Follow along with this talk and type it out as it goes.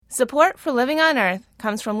Support for Living on Earth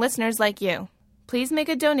comes from listeners like you. Please make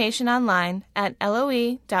a donation online at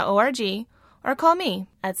loe.org or call me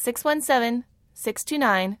at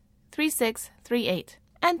 617-629-3638.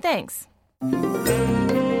 And thanks.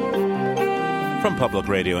 From Public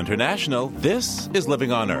Radio International, this is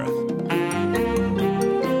Living on Earth.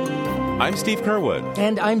 I'm Steve Curwood.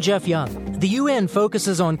 And I'm Jeff Young. The UN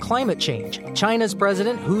focuses on climate change. China's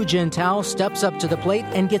President Hu Jintao steps up to the plate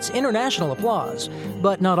and gets international applause.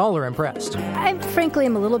 But not all are impressed. I frankly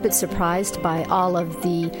am a little bit surprised by all of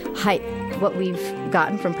the hype. What we've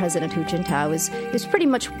gotten from President Hu Jintao is pretty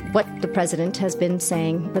much what the president has been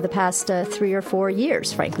saying for the past 3 or 4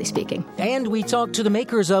 years, frankly speaking. And we talked to the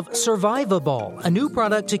makers of Survivaball, a new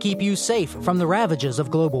product to keep you safe from the ravages of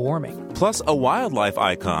global warming. Plus a wildlife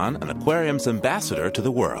icon, an aquarium's ambassador to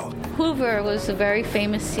the world. Hoover was a very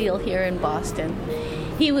famous seal here in Boston.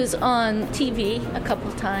 He was on TV a couple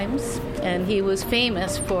times, and he was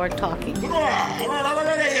famous for talking.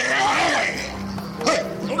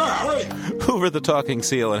 Hoover the talking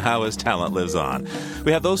seal and how his talent lives on.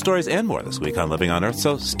 We have those stories and more this week on Living on Earth,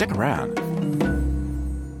 so stick around.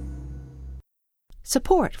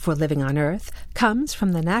 Support for Living on Earth comes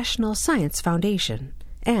from the National Science Foundation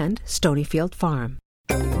and Stonyfield Farm.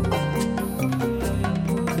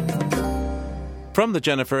 From the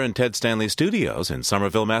Jennifer and Ted Stanley studios in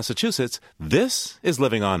Somerville, Massachusetts, this is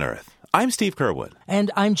Living on Earth. I'm Steve Curwood.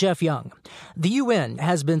 And I'm Jeff Young. The UN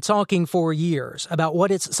has been talking for years about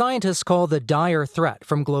what its scientists call the dire threat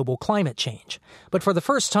from global climate change. But for the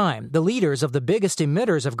first time, the leaders of the biggest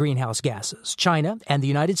emitters of greenhouse gases, China and the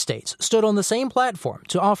United States, stood on the same platform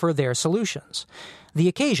to offer their solutions. The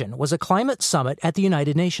occasion was a climate summit at the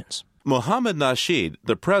United Nations. Mohammed Nasheed,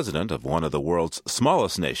 the president of one of the world's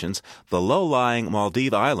smallest nations, the low-lying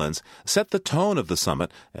Maldive Islands, set the tone of the summit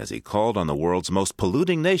as he called on the world's most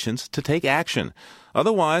polluting nations to take action.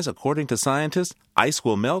 Otherwise, according to scientists, ice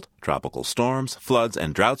will melt, tropical storms, floods,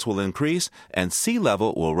 and droughts will increase, and sea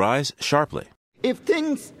level will rise sharply. If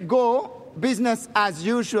things go business as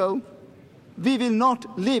usual, we will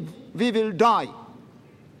not live, we will die.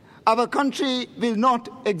 Our country will not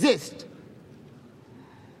exist.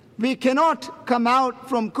 We cannot come out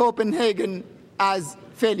from Copenhagen as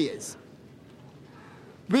failures.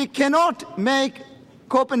 We cannot make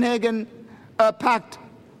Copenhagen a pact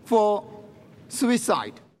for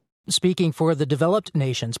suicide. Speaking for the developed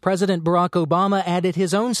nations, President Barack Obama added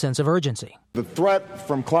his own sense of urgency. The threat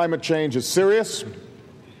from climate change is serious,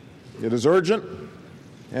 it is urgent,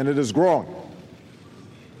 and it is growing.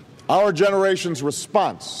 Our generation's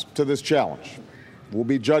response to this challenge will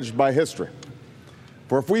be judged by history.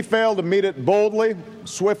 For if we fail to meet it boldly,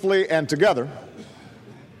 swiftly, and together,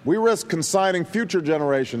 we risk consigning future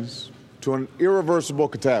generations to an irreversible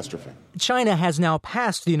catastrophe. China has now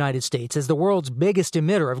passed the United States as the world's biggest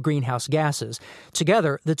emitter of greenhouse gases.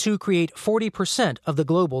 Together, the two create 40% of the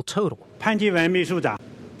global total.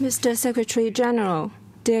 Mr. Secretary General,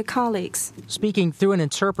 dear colleagues. Speaking through an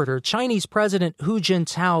interpreter, Chinese President Hu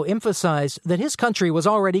Jintao emphasized that his country was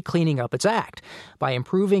already cleaning up its act by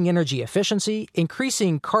improving energy efficiency,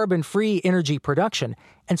 increasing carbon-free energy production,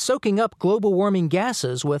 and soaking up global warming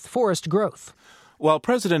gases with forest growth. While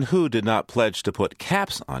President Hu did not pledge to put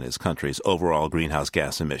caps on his country's overall greenhouse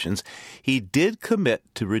gas emissions, he did commit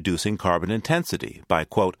to reducing carbon intensity by,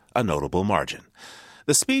 quote, a notable margin.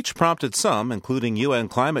 The speech prompted some, including UN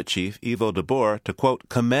climate chief Ivo de Boer, to, quote,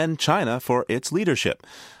 commend China for its leadership.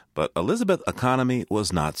 But Elizabeth Economy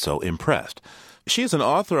was not so impressed. She is an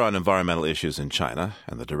author on environmental issues in China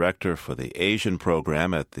and the director for the Asian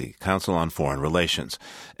program at the Council on Foreign Relations.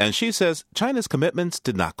 And she says China's commitments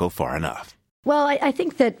did not go far enough. Well, I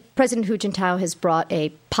think that President Hu Jintao has brought a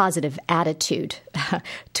positive attitude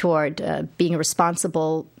toward being a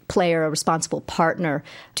responsible player, a responsible partner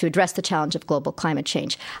to address the challenge of global climate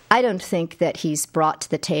change. I don't think that he's brought to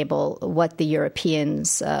the table what the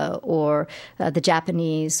Europeans or the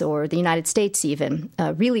Japanese or the United States even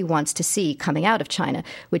really wants to see coming out of China,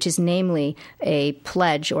 which is namely a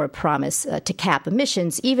pledge or a promise to cap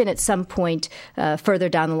emissions, even at some point further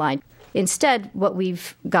down the line. Instead, what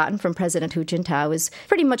we've gotten from President Hu Jintao is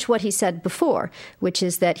pretty much what he said before, which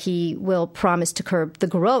is that he will promise to curb the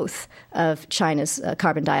growth of China's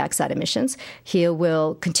carbon dioxide emissions. He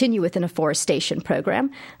will continue with an afforestation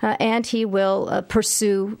program, and he will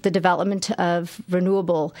pursue the development of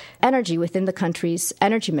renewable energy within the country's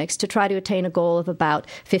energy mix to try to attain a goal of about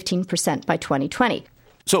 15% by 2020.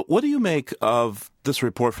 So what do you make of this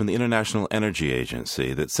report from the International Energy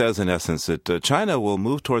Agency that says, in essence, that China will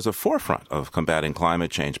move towards the forefront of combating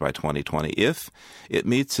climate change by 2020 if it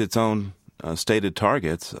meets its own stated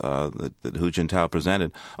targets that Hu Jintao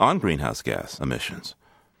presented on greenhouse gas emissions?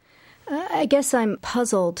 I guess I'm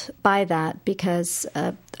puzzled by that because,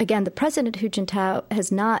 again, the President Hu Jintao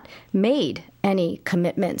has not made any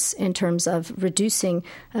commitments in terms of reducing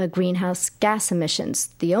greenhouse gas emissions.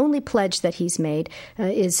 The only pledge that he's made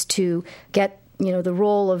is to get the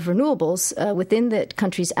role of renewables within the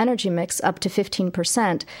country's energy mix up to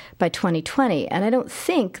 15% by 2020. And I don't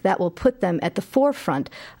think that will put them at the forefront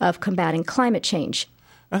of combating climate change.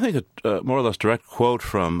 I think a more or less direct quote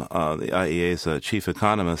from the IEA's chief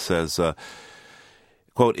economist says,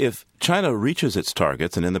 quote, if China reaches its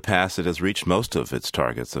targets, and in the past it has reached most of its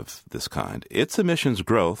targets of this kind, its emissions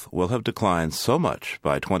growth will have declined so much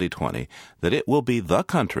by 2020 that it will be the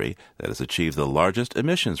country that has achieved the largest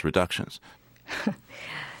emissions reductions.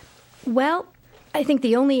 Well, I think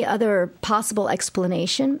the only other possible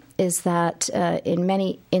explanation is that in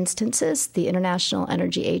many instances, the International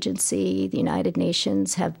Energy Agency, the United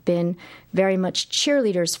Nations have been very much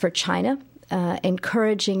cheerleaders for China,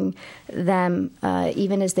 encouraging them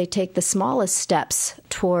even as they take the smallest steps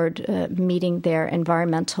toward meeting their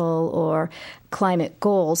environmental or climate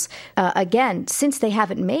goals. Again, since they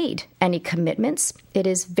haven't made any commitments, it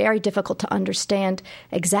is very difficult to understand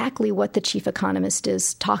exactly what the chief economist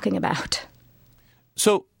is talking about.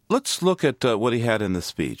 So let's look at what he had in the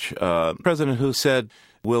speech. President Hu said,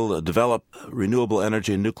 we'll develop renewable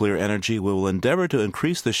energy and nuclear energy. We will endeavor to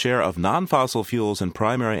increase the share of non-fossil fuels in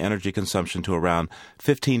primary energy consumption to around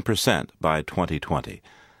 15% by 2020.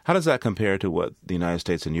 How does that compare to what the United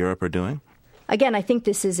States and Europe are doing? Again, I think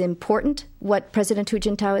this is important, what President Hu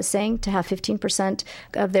Jintao is saying, to have 15%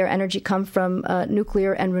 of their energy come from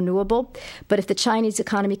nuclear and renewable. But if the Chinese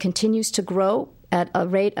economy continues to grow at a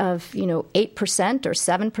rate of, 8% or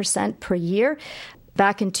 7% per year,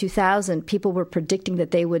 back in 2000, people were predicting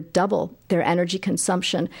that they would double their energy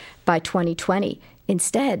consumption by 2020.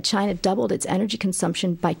 Instead, China doubled its energy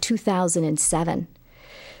consumption by 2007.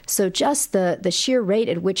 So just the sheer rate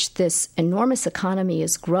at which this enormous economy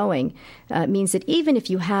is growing means that even if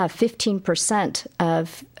you have 15%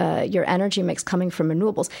 of your energy mix coming from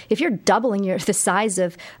renewables, if you're doubling the size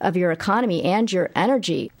of your economy and your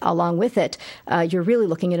energy along with it, you're really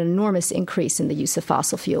looking at an enormous increase in the use of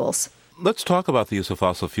fossil fuels. Let's talk about the use of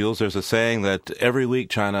fossil fuels. There's a saying that every week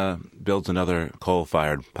China builds another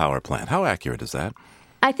coal-fired power plant. How accurate is that?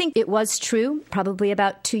 I think it was true probably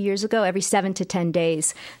about 2 years ago. Every 7 to 10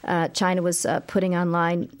 days, China was putting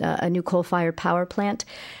online a new coal-fired power plant.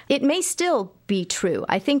 It may still be true.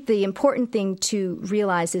 I think the important thing to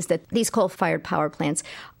realize is that these coal-fired power plants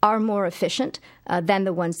are more efficient than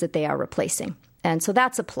the ones that they are replacing. And so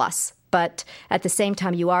that's a plus. But at the same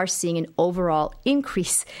time, you are seeing an overall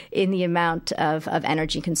increase in the amount of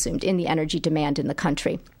energy consumed, in the energy demand in the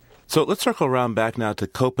country. So let's circle around back now to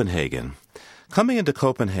Copenhagen. Coming into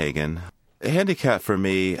Copenhagen, a handicap for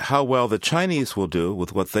me, how well the Chinese will do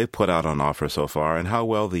with what they've put out on offer so far and how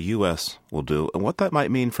well the U.S. will do and what that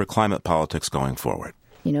might mean for climate politics going forward.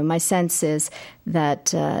 My sense is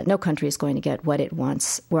that no country is going to get what it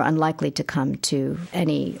wants. We're unlikely to come to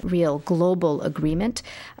any real global agreement.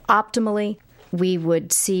 Optimally, we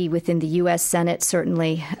would see within the U.S. Senate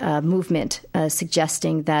certainly movement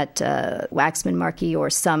suggesting that Waxman-Markey or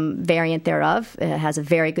some variant thereof has a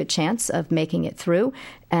very good chance of making it through.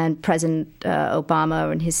 And President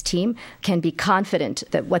Obama and his team can be confident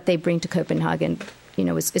that what they bring to Copenhagen,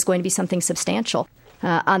 is going to be something substantial.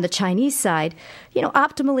 On the Chinese side,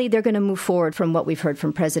 optimally, they're going to move forward from what we've heard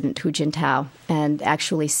from President Hu Jintao and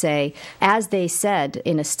actually say, as they said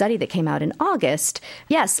in a study that came out in August,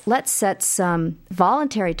 yes, let's set some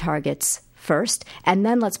voluntary targets first, and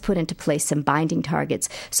then let's put into place some binding targets.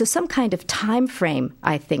 So some kind of time frame,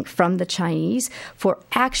 I think, from the Chinese for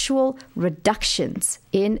actual reductions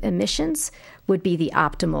in emissions would be the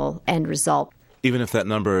optimal end result. Even if that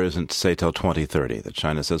number isn't, say, till 2030, that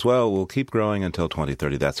China says, well, we'll keep growing until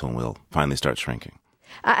 2030, that's when we'll finally start shrinking.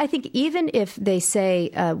 I think even if they say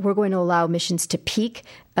we're going to allow emissions to peak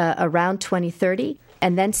around 2030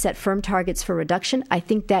 and then set firm targets for reduction, I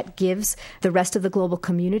think that gives the rest of the global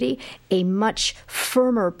community a much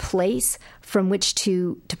firmer place from which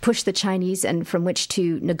to push the Chinese and from which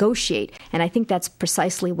to negotiate. And I think that's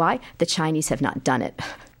precisely why the Chinese have not done it.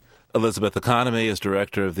 Elizabeth Economy is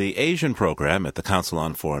director of the Asian program at the Council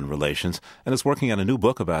on Foreign Relations and is working on a new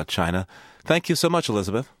book about China. Thank you so much,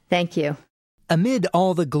 Elizabeth. Thank you. Amid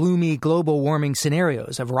all the gloomy global warming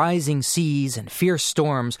scenarios of rising seas and fierce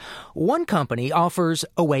storms, one company offers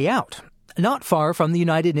a way out. Not far from the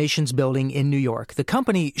United Nations building in New York, the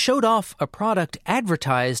company showed off a product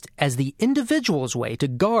advertised as the individual's way to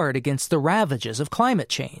guard against the ravages of climate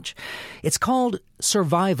change. It's called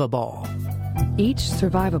Survivaball. Each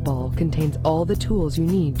Survivaball contains all the tools you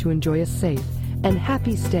need to enjoy a safe and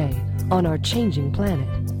happy stay on our changing planet.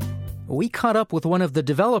 We caught up with one of the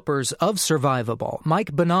developers of Survivable,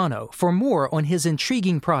 Mike Bonanno, for more on his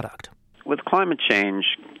intriguing product. With climate change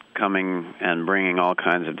coming and bringing all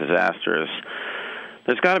kinds of disasters,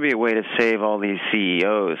 there's got to be a way to save all these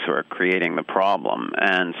CEOs who are creating the problem,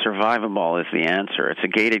 and Survivable is the answer. It's a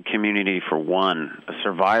gated community for one, a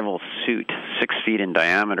survival suit 6 feet in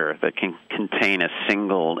diameter that can contain a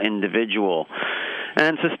single individual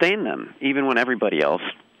and sustain them, even when everybody else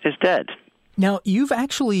is dead. Now, you've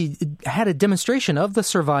actually had a demonstration of the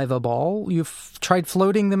Survivable. You've tried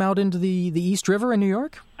floating them out into the East River in New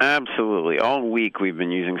York? Absolutely. All week we've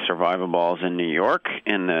been using Survivables in New York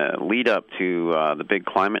in the lead-up to the big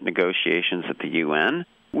climate negotiations at the UN.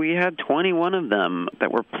 We had 21 of them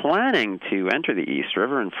that were planning to enter the East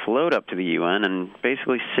River and float up to the UN and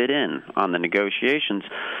basically sit in on the negotiations.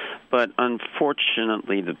 But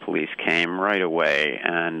unfortunately, the police came right away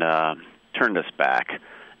and turned us back.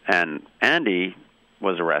 And Andy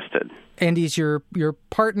was arrested. Andy's your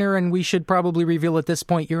partner, and we should probably reveal at this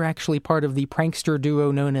point you're actually part of the prankster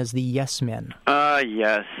duo known as the Yes Men.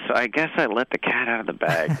 Yes. I guess I let the cat out of the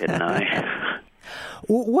bag, didn't I?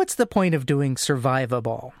 What's the point of doing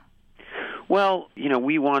Survivable? Well,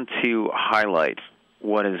 we want to highlight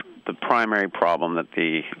what is the primary problem that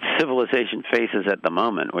the civilization faces at the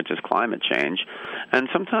moment, which is climate change. And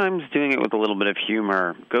sometimes doing it with a little bit of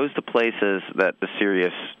humor goes to places that the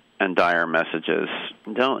serious and dire messages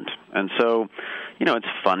don't. And so, it's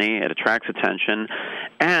funny, it attracts attention,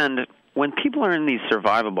 and when people are in these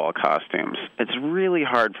Survivable costumes, it's really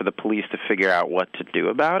hard for the police to figure out what to do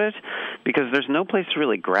about it because there's no place to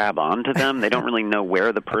really grab onto them. They don't really know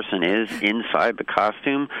where the person is inside the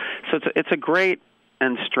costume. So it's a great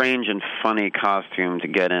and strange and funny costume to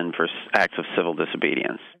get in for acts of civil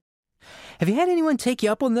disobedience. Have you had anyone take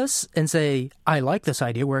you up on this and say, I like this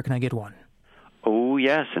idea, where can I get one? Oh,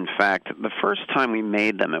 yes. In fact, the first time we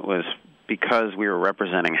made them, it was because we were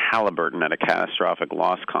representing Halliburton at a catastrophic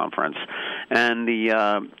loss conference. And the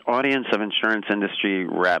audience of insurance industry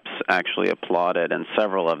reps actually applauded, and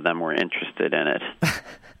several of them were interested in it.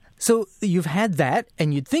 So you've had that,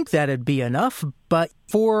 and you'd think that'd be enough, but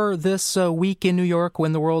for this week in New York,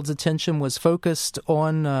 when the world's attention was focused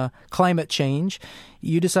on climate change,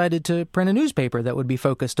 you decided to print a newspaper that would be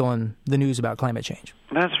focused on the news about climate change.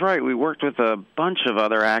 That's right. We worked with a bunch of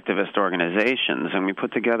other activist organizations, and we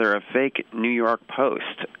put together a fake New York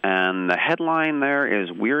Post. And the headline there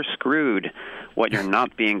is, "We're screwed. What you're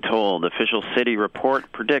not being told. Official city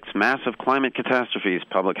report predicts massive climate catastrophes,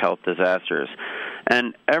 public health disasters."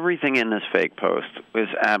 And everything in this fake post is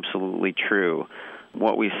absolutely true.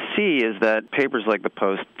 What we see is that papers like the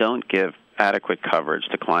Post don't give adequate coverage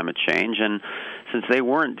to climate change, and since they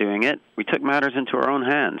weren't doing it, we took matters into our own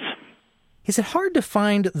hands. Is it hard to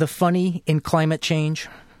find the funny in climate change?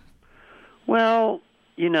 Well,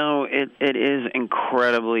 it is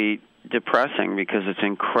incredibly depressing because it's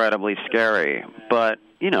incredibly scary. But,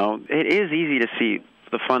 it is easy to see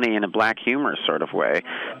the funny in a black humor sort of way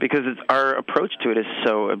because our approach to it is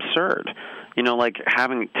so absurd. Like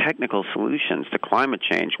having technical solutions to climate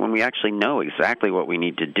change when we actually know exactly what we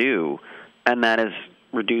need to do, and that is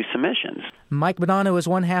reduce emissions. Mike Bonanno is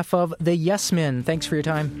one half of the Yes Men. Thanks for your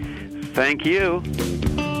time. Thank you.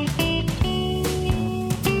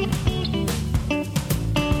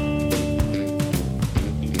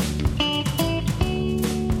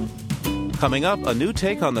 Coming up, a new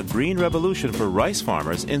take on the green revolution for rice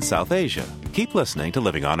farmers in South Asia. Keep listening to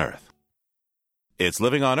Living on Earth. It's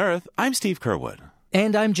Living on Earth. I'm Steve Curwood.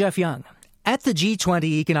 And I'm Jeff Young. At the G20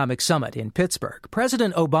 Economic Summit in Pittsburgh,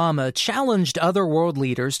 President Obama challenged other world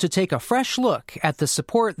leaders to take a fresh look at the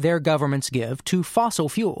support their governments give to fossil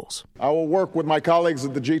fuels. I will work with my colleagues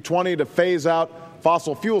at the G20 to phase out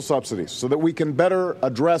fossil fuel subsidies so that we can better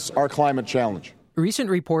address our climate challenge.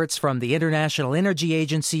 Recent reports from the International Energy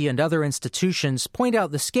Agency and other institutions point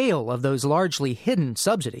out the scale of those largely hidden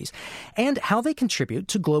subsidies and how they contribute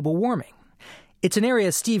to global warming. It's an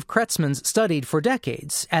area Steve Kretzmann's studied for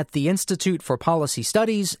decades at the Institute for Policy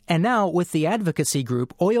Studies and now with the advocacy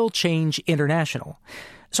group Oil Change International.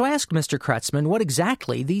 So I asked Mr. Kretzmann what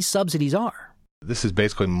exactly these subsidies are. This is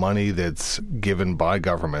basically money that's given by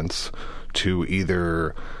governments to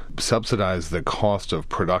either subsidize the cost of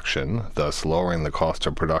production, thus lowering the cost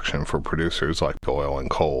of production for producers like oil and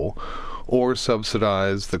coal, or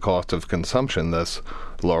subsidize the cost of consumption, thus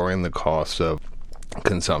lowering the cost of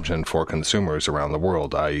consumption for consumers around the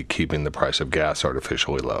world, i.e. keeping the price of gas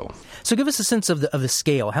artificially low. So give us a sense of the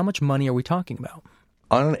scale. How much money are we talking about?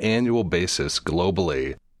 On an annual basis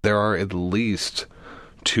globally, there are at least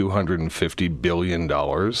 $250 billion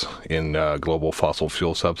in global fossil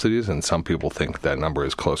fuel subsidies, and some people think that number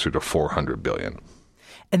is closer to $400 billion.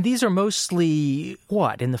 And these are mostly,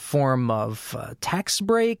 what, in the form of tax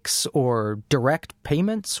breaks or direct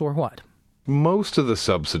payments or what? Most of the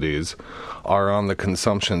subsidies are on the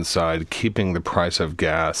consumption side, keeping the price of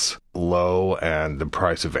gas low and the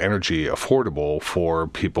price of energy affordable for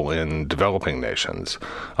people in developing nations.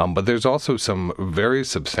 But there's also some very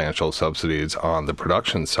substantial subsidies on the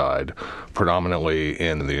production side, predominantly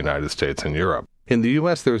in the United States and Europe. In the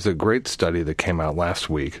U.S., there's a great study that came out last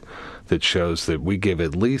week that shows that we give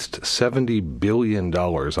at least $70 billion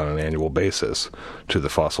on an annual basis to the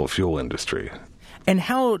fossil fuel industry. And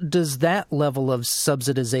how does that level of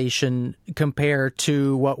subsidization compare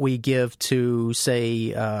to what we give to,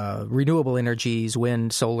 say, renewable energies,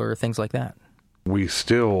 wind, solar, things like that? We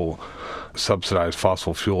still subsidize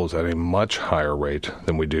fossil fuels at a much higher rate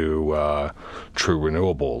than we do true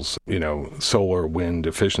renewables. You know, solar, wind,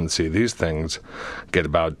 efficiency, these things get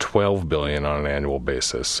about $12 billion on an annual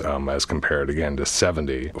basis as compared, again, to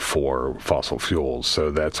 $70 for fossil fuels. So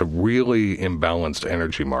that's a really imbalanced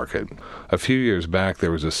energy market. A few years back,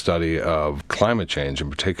 there was a study of climate change in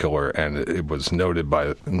particular, and it was noted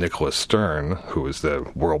by Nicholas Stern, who is the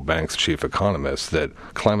World Bank's chief economist, that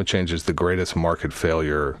climate change is the greatest market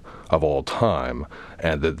failure of all time,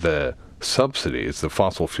 and that the subsidies, the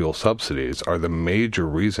fossil fuel subsidies, are the major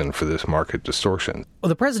reason for this market distortion. Well,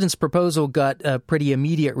 the president's proposal got a pretty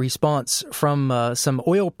immediate response from some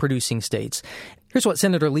oil-producing states. Here's what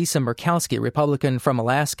Senator Lisa Murkowski, a Republican from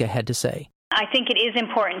Alaska, had to say. I think it is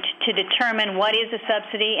important to determine what is a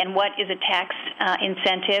subsidy and what is a tax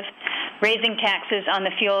incentive. Raising taxes on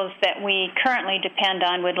the fuels that we currently depend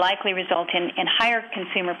on would likely result in higher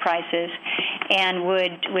consumer prices and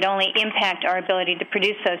would only impact our ability to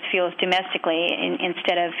produce those fuels domestically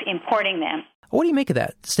instead of importing them. What do you make of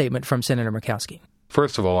that statement from Senator Murkowski?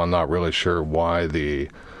 First of all, I'm not really sure why the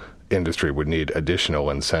industry would need additional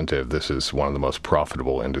incentive. This is one of the most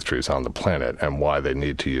profitable industries on the planet, and why they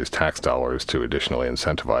need to use tax dollars to additionally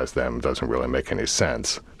incentivize them doesn't really make any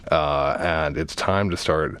sense. And it's time to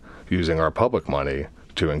start using our public money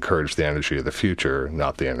to encourage the energy of the future,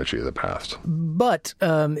 not the energy of the past. But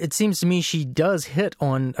it seems to me she does hit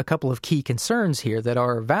on a couple of key concerns here that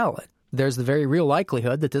are valid. There's the very real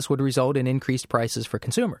likelihood that this would result in increased prices for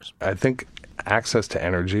consumers. I think access to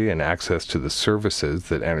energy and access to the services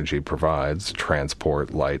that energy provides,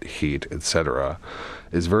 transport, light, heat, etc.,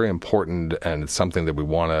 is very important, and it's something that we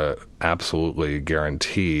want to absolutely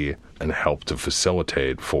guarantee and help to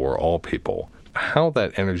facilitate for all people. How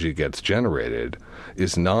that energy gets generated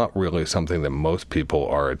is not really something that most people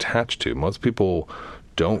are attached to. Most people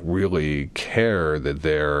don't really care that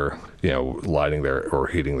they're, lighting their or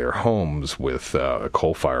heating their homes with a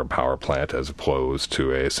coal-fired power plant as opposed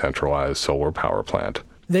to a centralized solar power plant.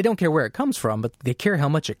 They don't care where it comes from, but they care how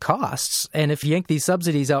much it costs. And if you yank these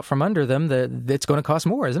subsidies out from under them, it's going to cost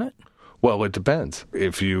more, isn't it? Well, it depends.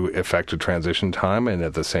 If you effect a transition time and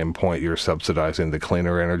at the same point you're subsidizing the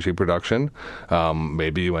cleaner energy production,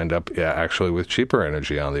 maybe you end up actually with cheaper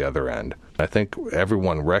energy on the other end. I think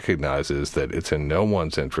everyone recognizes that it's in no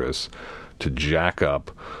one's interest to jack up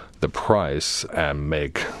the price and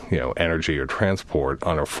make, energy or transport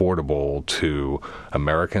unaffordable to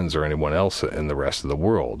Americans or anyone else in the rest of the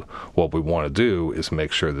world. What we want to do is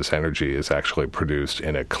make sure this energy is actually produced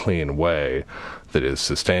in a clean way that is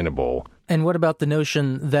sustainable. And what about the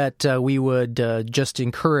notion that we would just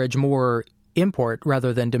encourage more import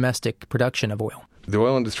rather than domestic production of oil? The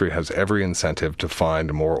oil industry has every incentive to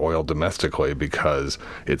find more oil domestically because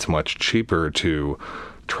it's much cheaper to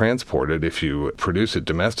transport it if you produce it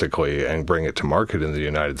domestically and bring it to market in the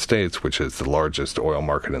United States, which is the largest oil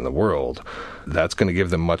market in the world. That's going to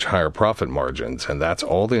give them much higher profit margins, and that's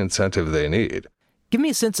all the incentive they need. Give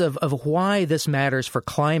me a sense of why this matters for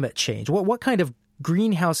climate change. What kind of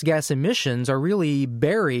greenhouse gas emissions are really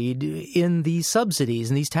buried in these subsidies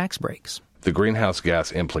and these tax breaks? The greenhouse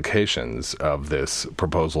gas implications of this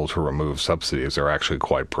proposal to remove subsidies are actually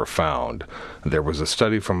quite profound. There was a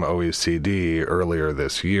study from OECD earlier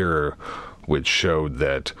this year which showed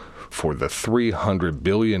that for the $300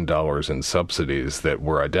 billion in subsidies that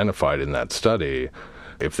were identified in that study,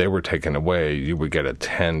 if they were taken away, you would get a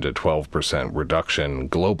 10 to 12% reduction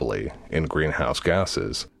globally in greenhouse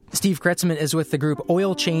gases. Steve Kretzmann is with the group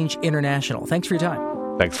Oil Change International. Thanks for your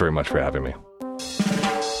time. Thanks very much for having me.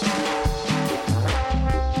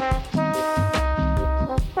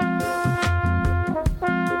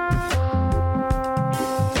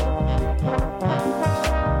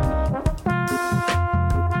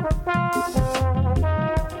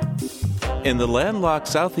 In the landlocked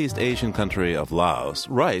Southeast Asian country of Laos,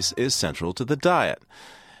 rice is central to the diet.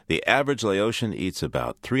 The average Laotian eats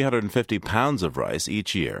about 350 pounds of rice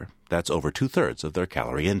each year. That's over 2/3 of their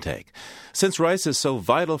calorie intake. Since rice is so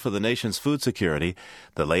vital for the nation's food security,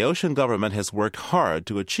 the Laotian government has worked hard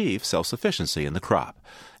to achieve self-sufficiency in the crop,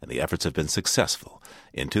 and the efforts have been successful.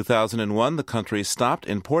 In 2001, the country stopped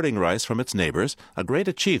importing rice from its neighbors, a great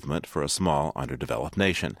achievement for a small, underdeveloped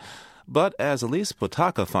nation. But as Elise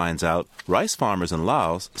Potaka finds out, rice farmers in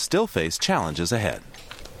Laos still face challenges ahead.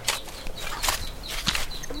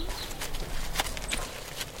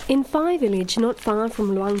 In Phai village not far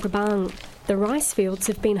from Luang Prabang, the rice fields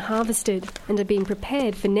have been harvested and are being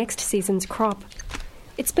prepared for next season's crop.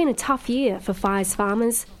 It's been a tough year for Phai's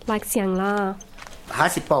farmers like Siang La.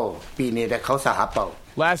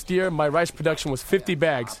 Last year, my rice production was 50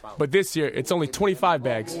 bags, but this year it's only 25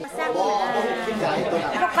 bags.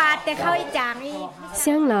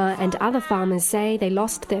 Siang La and other farmers say they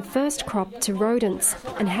lost their first crop to rodents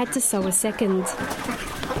and had to sow a second.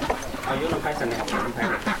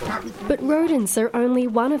 But rodents are only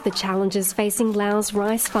one of the challenges facing Laos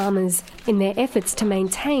rice farmers in their efforts to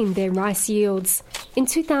maintain their rice yields. In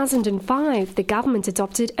 2005, the government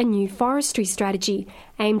adopted a new forestry strategy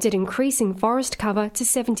aimed at increasing forest cover to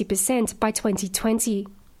 70% by 2020.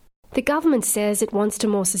 The government says it wants to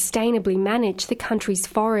more sustainably manage the country's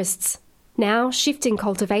forests. Now, shifting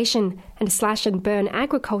cultivation and slash-and-burn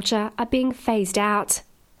agriculture are being phased out.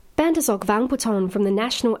 Bantasok Vangputon from the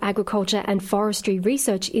National Agriculture and Forestry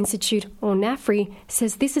Research Institute, or NAFRI,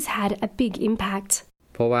 says this has had a big impact.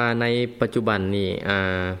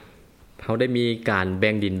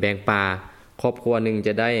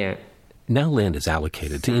 Now land is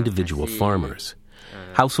allocated to individual farmers.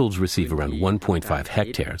 Households receive around 1.5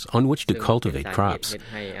 hectares on which to cultivate crops,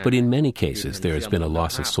 but in many cases there has been a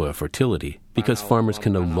loss of soil fertility because farmers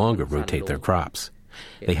can no longer rotate their crops.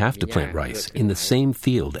 They have to plant rice in the same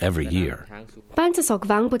field every year. Bantasok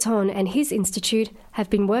Vangputon and his institute have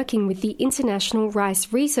been working with the International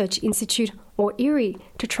Rice Research Institute, or IRRI,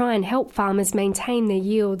 to try and help farmers maintain their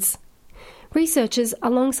yields. Researchers,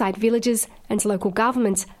 alongside villages and local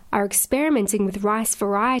governments, are experimenting with rice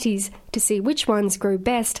varieties to see which ones grow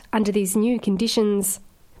best under these new conditions.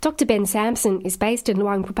 Dr. Ben Sampson is based in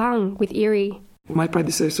Luang Prabang with IRRI. My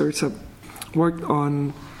predecessors have worked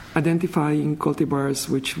on identifying cultivars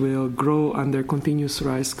which will grow under continuous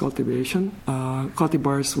rice cultivation,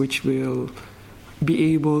 cultivars which will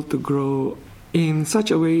be able to grow in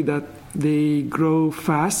such a way that they grow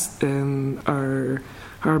fast and are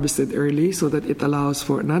harvested early so that it allows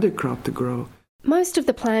for another crop to grow. Most of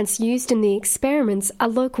the plants used in the experiments are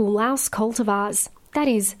local Laos cultivars, that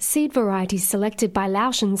is, seed varieties selected by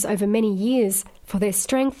Laotians over many years for their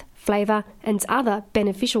strength, flavour and other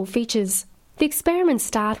beneficial features. The experiments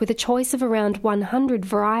start with a choice of around 100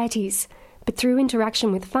 varieties, but through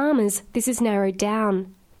interaction with farmers, this is narrowed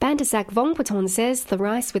down. Bantasak Vongputon says the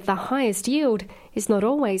rice with the highest yield is not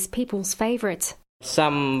always people's favourite.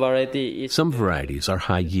 Some varieties are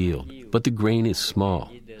high yield, but the grain is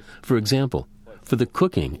small. For example, for the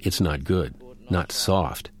cooking, it's not good, not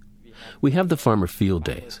soft. We have the farmer field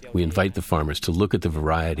days. We invite the farmers to look at the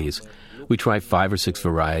varieties. We try 5 or 6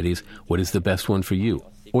 varieties. What is the best one for you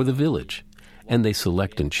or the village? And they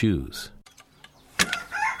select and choose.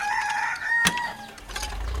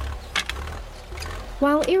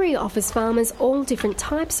 While IRRI offers farmers all different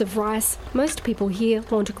types of rice, most people here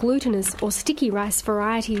want glutinous or sticky rice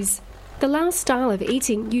varieties. The Laos style of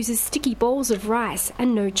eating uses sticky balls of rice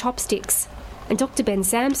and no chopsticks. And Dr. Ben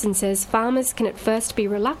Sampson says farmers can at first be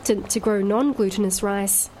reluctant to grow non-glutinous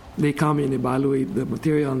rice. They come and evaluate the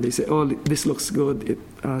material and they say, oh, this looks good, it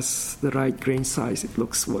has the right grain size, it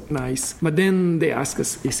looks nice. But then they ask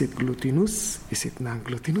us, is it glutinous? Is it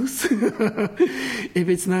non-glutinous? If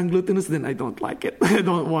it's non-glutinous, then I don't like it. I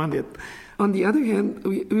don't want it. On the other hand,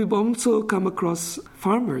 we've also come across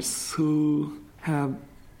farmers who have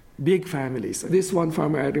big families. This one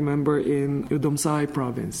farmer I remember in Udomsai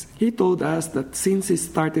province, he told us that since he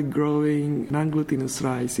started growing non-glutinous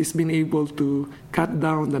rice, he's been able to cut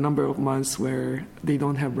down the number of months where they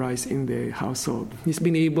don't have rice in the household. He's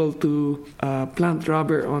been able to plant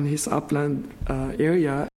rubber on his upland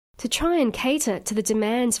area. To try and cater to the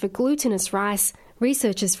demands for glutinous rice,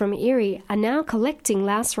 researchers from IRRI are now collecting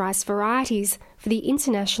Laos rice varieties for the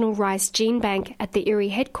International Rice Gene Bank at the IRRI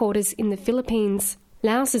headquarters in the Philippines.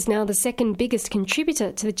 Laos is now the second biggest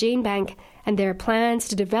contributor to the gene bank, and there are plans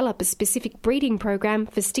to develop a specific breeding program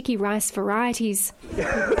for sticky rice varieties.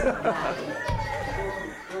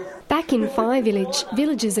 Back in Phai village,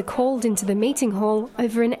 villagers are called into the meeting hall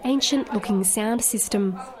over an ancient-looking sound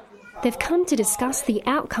system. they've come to discuss the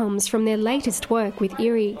outcomes from their latest work with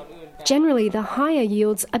IRRI. Generally, the higher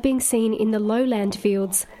yields are being seen in the lowland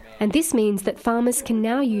fields, and this means that farmers can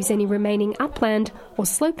now use any remaining upland or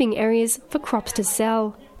sloping areas for crops to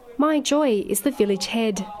sell. Mai Joy is the village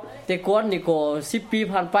head. 10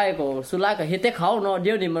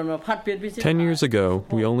 years ago,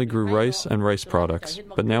 we only grew rice and rice products,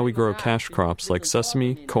 but now we grow cash crops like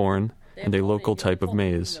sesame, corn, and a local type of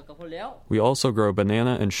maize. We also grow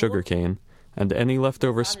banana and sugarcane, and any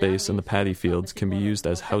leftover space in the paddy fields can be used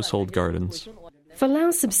as household gardens. For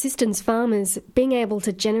Laos subsistence farmers, being able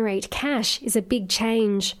to generate cash is a big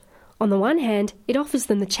change. On the one hand, it offers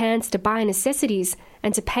them the chance to buy necessities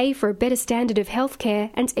and to pay for a better standard of healthcare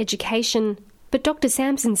and education. But Dr.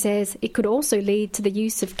 Sampson says it could also lead to the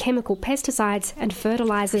use of chemical pesticides and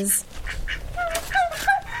fertilisers.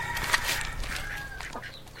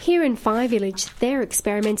 Here in Phi Village, they're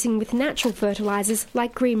experimenting with natural fertilisers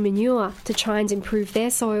like green manure to try and improve their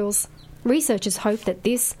soils. Researchers hope that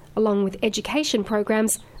this, along with education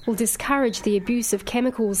programs, will discourage the abuse of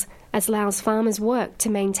chemicals as Laos farmers work to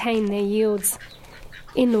maintain their yields.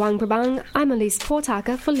 In Luang Prabang, I'm Elise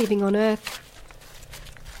Portaka for Living on Earth.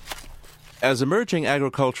 As emerging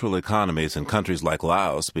agricultural economies in countries like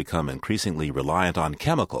Laos become increasingly reliant on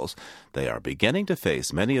chemicals, they are beginning to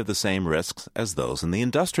face many of the same risks as those in the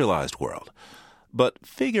industrialized world. But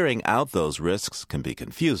figuring out those risks can be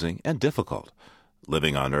confusing and difficult.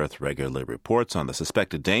 Living on Earth regularly reports on the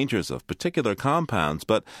suspected dangers of particular compounds,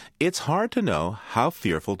 but it's hard to know how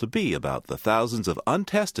fearful to be about the thousands of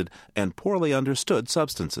untested and poorly understood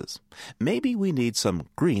substances. Maybe we need some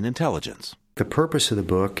green intelligence. The purpose of the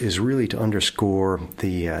book is really to underscore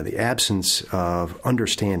the absence of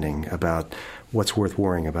understanding about what's worth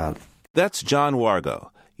worrying about. That's John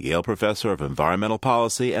Wargo, Yale professor of environmental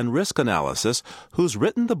policy and risk analysis, who's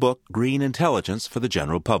written the book Green Intelligence for the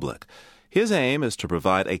general public. His aim is to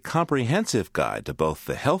provide a comprehensive guide to both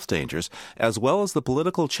the health dangers as well as the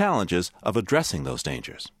political challenges of addressing those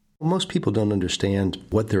dangers. Most people don't understand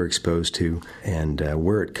what they're exposed to and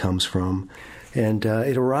where it comes from. And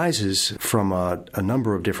it arises from a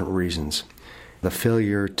number of different reasons. The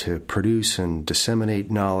failure to produce and disseminate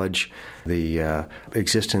knowledge, the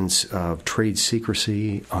existence of trade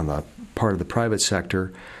secrecy on the part of the private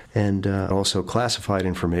sector, and also classified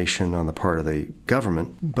information on the part of the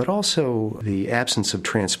government, but also the absence of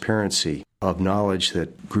transparency of knowledge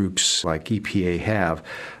that groups like EPA have,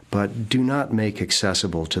 but do not make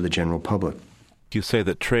accessible to the general public. You say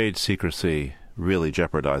that trade secrecy really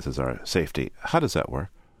jeopardizes our safety. How does that work?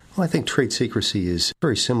 Well, I think trade secrecy is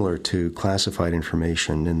very similar to classified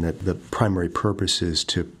information in that the primary purpose is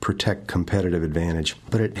to protect competitive advantage,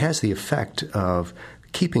 but it has the effect of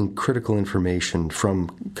keeping critical information from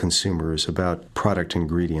consumers about product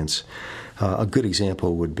ingredients. A good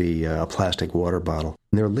example would be a plastic water bottle.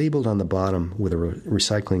 They're labeled on the bottom with a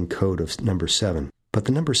recycling code of number 7. But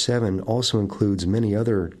the number 7 also includes many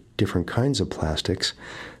other different kinds of plastics,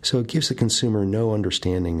 so it gives the consumer no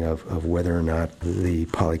understanding of whether or not the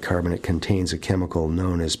polycarbonate contains a chemical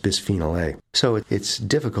known as bisphenol A. So it's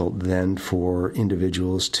difficult then for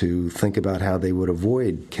individuals to think about how they would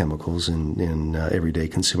avoid chemicals in everyday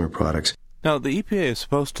consumer products. Now, the EPA is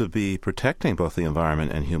supposed to be protecting both the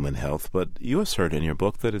environment and human health, but you assert in your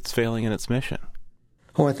book that it's failing in its mission.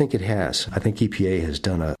 Oh, I think it has. I think EPA has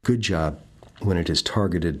done a good job when it has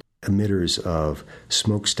targeted emitters of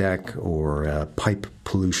smokestack or pipe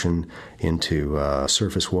pollution into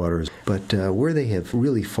surface waters. But where they have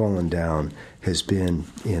really fallen down has been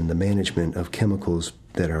in the management of chemicals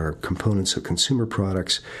that are components of consumer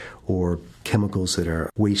products or chemicals that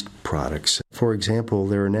are waste products. For example,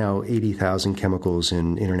 there are now 80,000 chemicals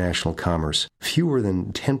in international commerce. Fewer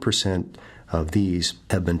than 10% of these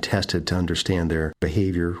have been tested to understand their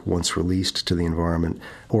behavior once released to the environment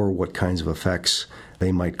or what kinds of effects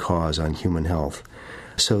they might cause on human health,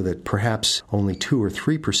 so that perhaps only 2 or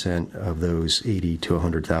 3% of those 80 to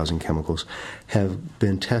 100,000 chemicals have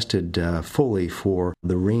been tested fully for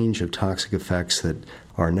the range of toxic effects that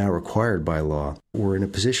are now required by law. We're in a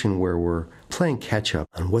position where we're playing catch-up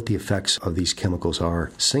on what the effects of these chemicals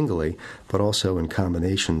are singly, but also in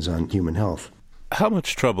combinations on human health. How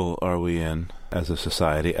much trouble are we in as a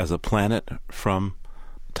society, as a planet, from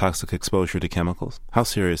toxic exposure to chemicals? How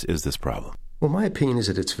serious is this problem? Well, my opinion is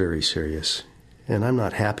that it's very serious. And I'm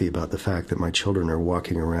not happy about the fact that my children are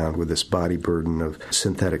walking around with this body burden of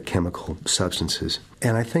synthetic chemical substances.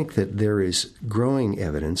 And I think that there is growing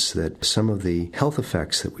evidence that some of the health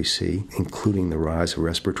effects that we see, including the rise of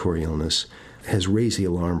respiratory illness, has raised the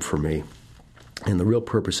alarm for me. And the real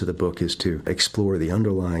purpose of the book is to explore the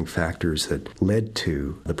underlying factors that led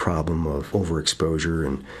to the problem of overexposure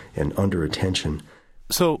and underattention.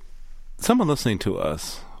 So someone listening to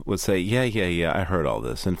us would say, yeah, I heard all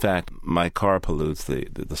this. In fact, my car pollutes,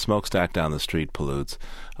 the smokestack down the street pollutes,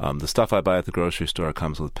 the stuff I buy at the grocery store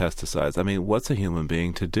comes with pesticides. I mean, what's a human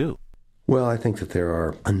being to do? Well, I think that there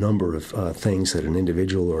are a number of things that an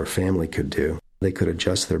individual or a family could do. They could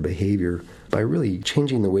adjust their behavior by really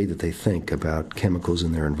changing the way that they think about chemicals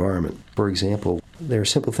in their environment. For example, there are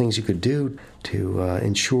simple things you could do to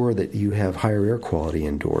ensure that you have higher air quality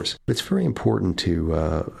indoors. It's very important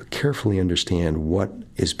to carefully understand what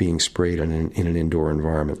is being sprayed in an indoor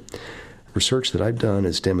environment. Research that I've done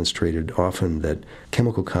has demonstrated often that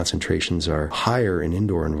chemical concentrations are higher in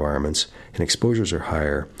indoor environments and exposures are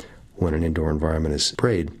higher when an indoor environment is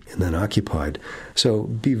sprayed and then occupied. So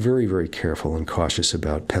be very, very careful and cautious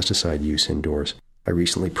about pesticide use indoors. I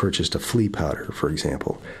recently purchased a flea powder, for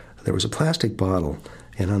example. There was a plastic bottle,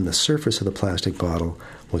 and on the surface of the plastic bottle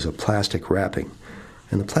was a plastic wrapping.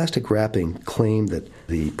 And the plastic wrapping claimed that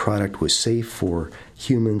the product was safe for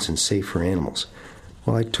humans and safe for animals.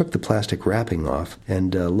 Well, I took the plastic wrapping off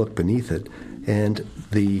and looked beneath it, and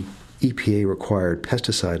the EPA-required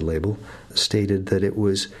pesticide label stated that it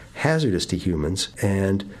was hazardous to humans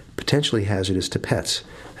and potentially hazardous to pets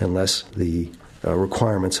unless the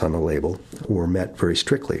requirements on the label were met very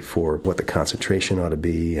strictly for what the concentration ought to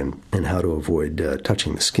be and how to avoid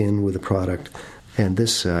touching the skin with the product. And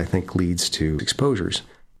this, I think, leads to exposures.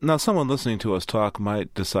 Now, someone listening to us talk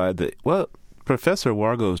might decide that, well, Professor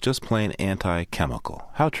Wargo is just plain anti-chemical.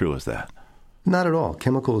 How true is that? Not at all.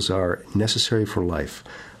 Chemicals are necessary for life.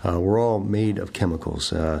 We're all made of chemicals.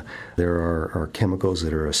 There are chemicals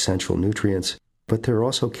that are essential nutrients, but there are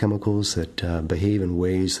also chemicals that behave in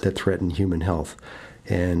ways that threaten human health.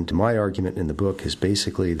 And my argument in the book is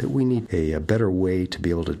basically that we need a better way to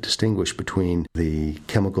be able to distinguish between the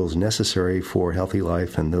chemicals necessary for healthy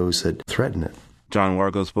life and those that threaten it. John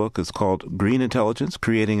Wargo's book is called Green Intelligence,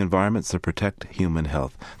 Creating Environments that Protect Human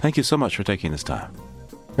Health. Thank you so much for taking this time.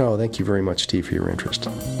 Oh, thank you very much, Steve, for your interest.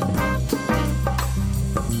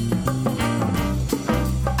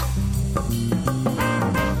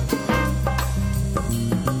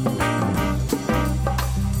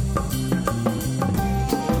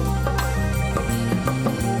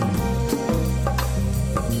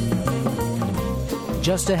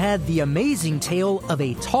 Just ahead, the amazing tale of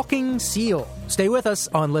a talking seal. Stay with us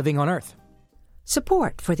on Living on Earth.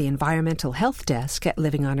 Support for the Environmental Health Desk at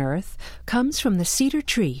Living on Earth comes from the Cedar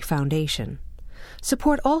Tree Foundation.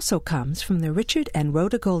 Support also comes from the Richard and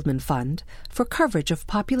Rhoda Goldman Fund for coverage of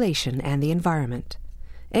population and the environment,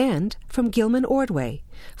 and from Gilman Ordway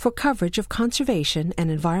for coverage of conservation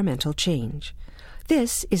and environmental change.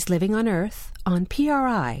 This is Living on Earth on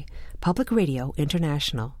PRI, Public Radio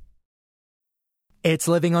International. It's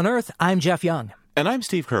Living on Earth. I'm Jeff Young. And I'm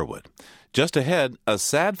Steve Curwood. Just ahead, a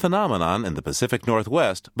sad phenomenon in the Pacific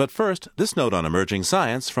Northwest. But first, this note on emerging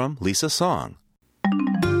science from Lisa Song.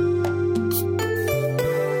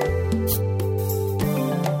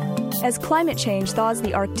 As climate change thaws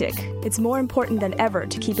the Arctic, it's more important than ever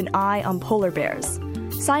to keep an eye on polar bears.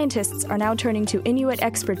 Scientists are now turning to Inuit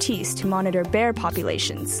expertise to monitor bear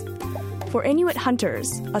populations. For Inuit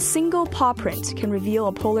hunters, a single paw print can reveal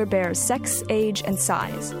a polar bear's sex, age, and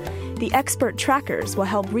size. The expert trackers will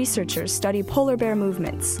help researchers study polar bear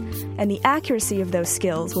movements, and the accuracy of those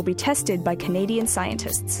skills will be tested by Canadian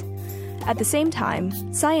scientists. At the same time,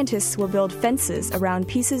 scientists will build fences around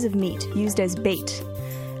pieces of meat used as bait.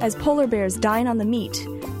 As polar bears dine on the meat,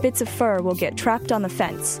 bits of fur will get trapped on the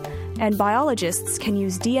fence, and biologists can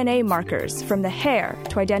use DNA markers from the hair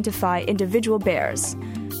to identify individual bears.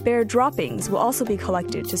 Bear droppings will also be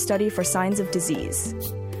collected to study for signs of disease.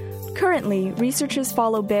 Currently, researchers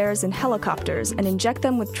follow bears in helicopters and inject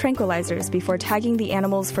them with tranquilizers before tagging the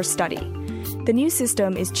animals for study. The new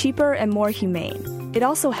system is cheaper and more humane. It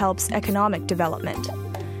also helps economic development.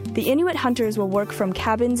 The Inuit hunters will work from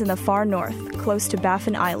cabins in the far north, close to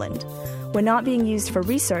Baffin Island. When not being used for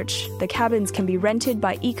research, the cabins can be rented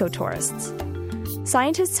by eco-tourists.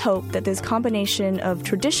 Scientists hope that this combination of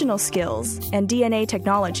traditional skills and DNA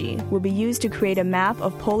technology will be used to create a map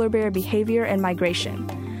of polar bear behavior and migration,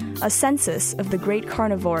 a census of the great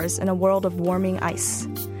carnivores in a world of warming ice.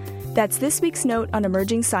 That's this week's note on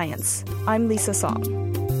emerging science. I'm Lisa Song.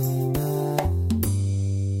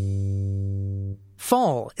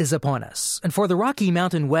 Fall is upon us, and for the Rocky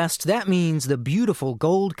Mountain West, that means the beautiful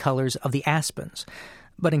gold colors of the aspens.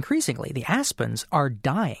 But increasingly, the aspens are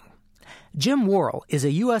dying. Jim Worrell is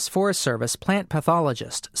a U.S. Forest Service plant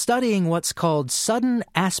pathologist studying what's called sudden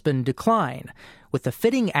aspen decline, with the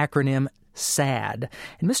fitting acronym sad.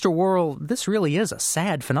 And Mr. Worrell, this really is a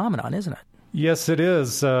sad phenomenon, isn't it? Yes, it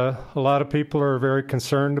is. A lot of people are very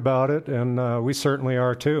concerned about it, and we certainly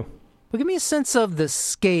are too. Well, give me a sense of the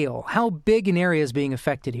scale. How big an area is being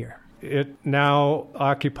affected here? It now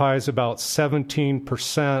occupies about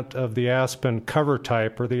 17% of the aspen cover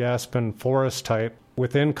type, or the aspen forest type,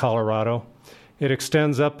 within Colorado. It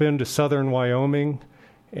extends up into southern Wyoming,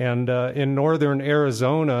 and in northern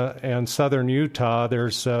Arizona and southern Utah,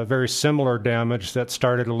 there's very similar damage that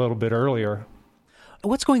started a little bit earlier.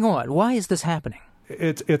 What's going on? Why is this happening?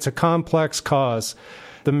 It's a complex cause.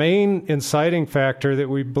 The main inciting factor that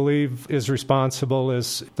we believe is responsible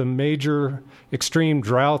is the major extreme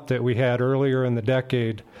drought that we had earlier in the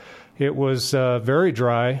decade. It was very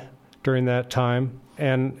dry during that time,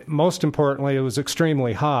 and most importantly, it was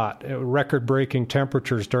extremely hot, record-breaking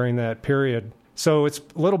temperatures during that period. So it's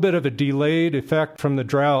a little bit of a delayed effect from the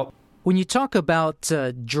drought. When you talk about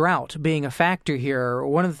drought being a factor here,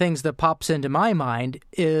 one of the things that pops into my mind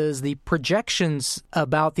is the projections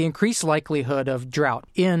about the increased likelihood of drought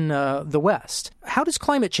in the West. How does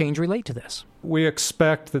climate change relate to this? We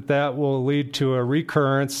expect that will lead to a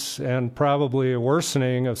recurrence and probably a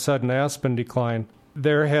worsening of sudden aspen decline.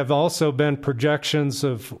 There have also been projections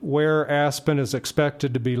of where aspen is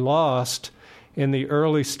expected to be lost in the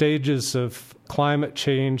early stages of climate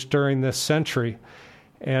change during this century.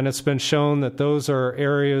 And it's been shown that those are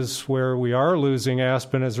areas where we are losing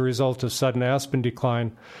aspen as a result of sudden aspen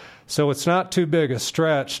decline. So it's not too big a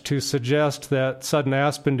stretch to suggest that sudden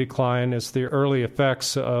aspen decline is the early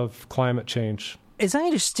effects of climate change. As I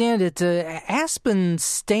understand it, aspen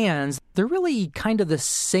stands, they're really kind of the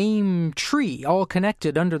same tree, all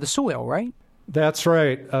connected under the soil, right? That's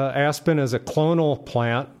right. Aspen is a clonal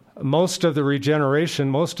plant. Most of the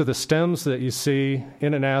regeneration, most of the stems that you see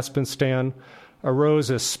in an aspen stand arose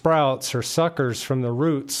as sprouts or suckers from the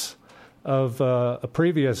roots of a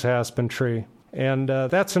previous aspen tree. And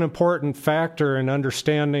that's an important factor in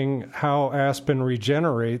understanding how aspen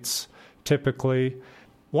regenerates typically.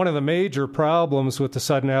 One of the major problems with the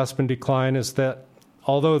sudden aspen decline is that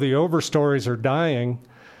although the overstories are dying,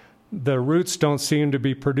 the roots don't seem to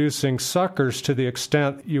be producing suckers to the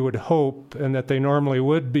extent you would hope and that they normally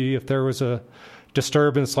would be if there was a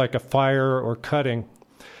disturbance like a fire or cutting.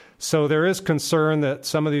 So there is concern that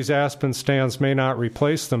some of these aspen stands may not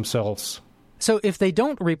replace themselves. So if they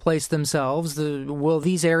don't replace themselves, will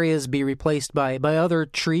these areas be replaced by other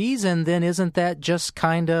trees? And then isn't that just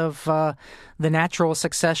kind of the natural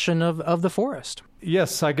succession of the forest?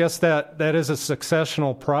 Yes, I guess that is a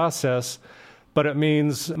successional process, but it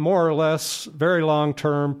means more or less very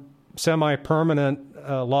long-term, semi-permanent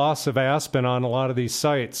loss of aspen on a lot of these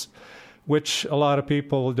sites, which a lot of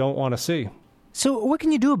people don't want to see. So what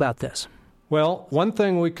can you do about this? Well, one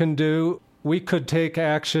thing we can do, we could take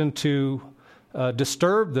action to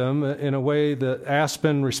disturb them in a way that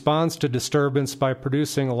aspen responds to disturbance by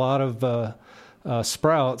producing a lot of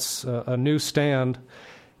sprouts, a new stand,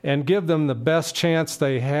 and give them the best chance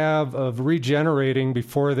they have of regenerating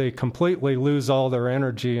before they completely lose all their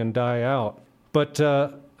energy and die out. But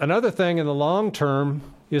another thing in the long term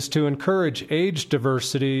is to encourage age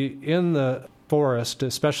diversity in the forest,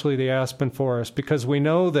 especially the aspen forest, because we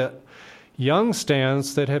know that young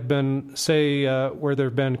stands that have been, say, where there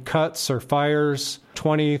have been cuts or fires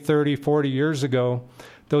 20, 30, 40 years ago,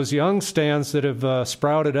 those young stands that have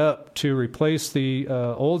sprouted up to replace the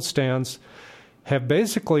old stands have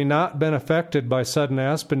basically not been affected by sudden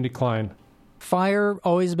aspen decline. Fire,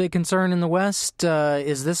 always a big concern in the West.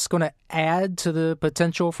 Is this going to add to the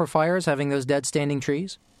potential for fires, having those dead standing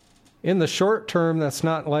trees? In the short term, that's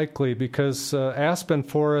not likely because aspen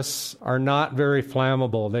forests are not very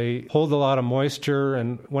flammable. They hold a lot of moisture,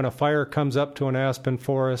 and when a fire comes up to an aspen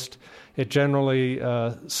forest, it generally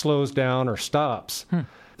slows down or stops.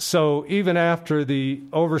 So even after the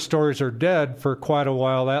overstories are dead for quite a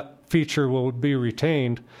while, that feature will be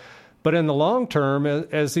retained. But in the long term,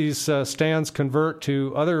 as these stands convert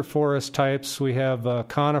to other forest types, we have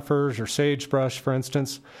conifers or sagebrush, for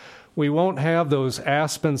instance, we won't have those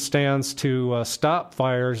aspen stands to stop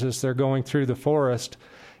fires as they're going through the forest.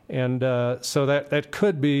 And so that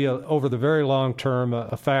could be, over the very long term,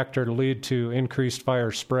 a factor to lead to increased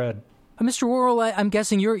fire spread. Mr. Worrell, I'm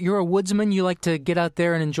guessing you're a woodsman. You like to get out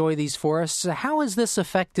there and enjoy these forests. How has this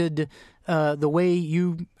affected the way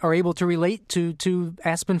you are able to relate to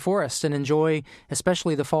aspen forest and enjoy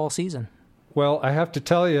especially the fall season? Well, I have to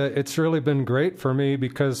tell you, it's really been great for me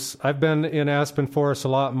because I've been in aspen forest a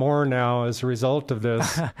lot more now as a result of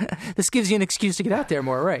this. This gives you an excuse to get out there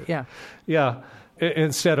more, right? Yeah. Yeah,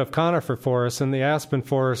 instead of conifer forests. And the aspen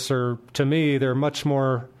forests are, to me, they're much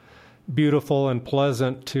more beautiful and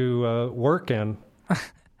pleasant to work in.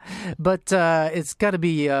 But it's got to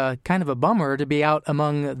be kind of a bummer to be out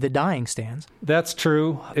among the dying stands. That's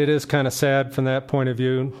true. It is kind of sad from that point of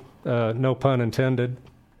view, no pun intended.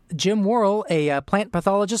 Jim Worrell, a plant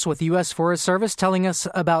pathologist with the U.S. Forest Service, telling us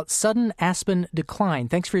about sudden aspen decline.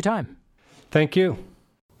 Thanks for your time. Thank you.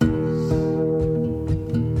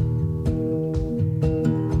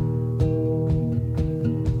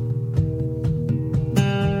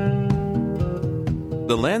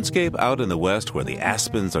 The landscape out in the West where the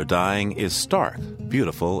aspens are dying is stark,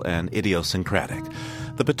 beautiful, and idiosyncratic.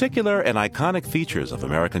 The particular and iconic features of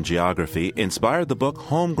American geography inspired the book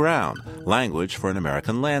Home Ground, Language for an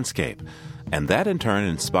American Landscape. And that in turn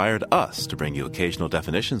inspired us to bring you occasional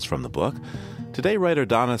definitions from the book. Today, writer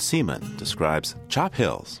Donna Seaman describes chop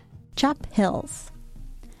hills. Chop hills.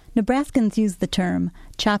 Nebraskans use the term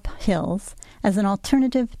chop hills as an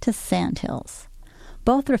alternative to sand hills.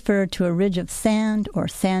 Both refer to a ridge of sand or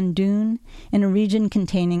sand dune in a region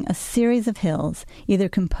containing a series of hills either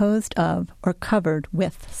composed of or covered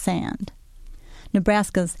with sand.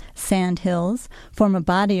 Nebraska's sand hills form a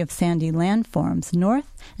body of sandy landforms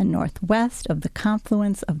north and northwest of the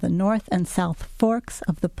confluence of the north and south forks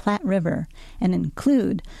of the Platte River and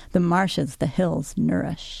include the marshes the hills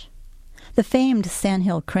nourish. The famed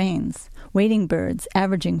sandhill cranes, wading birds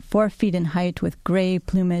averaging 4 feet in height with gray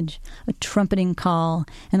plumage, a trumpeting call,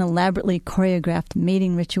 and elaborately choreographed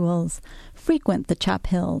mating rituals, frequent the Chop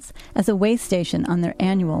Hills as a way station on their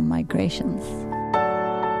annual migrations.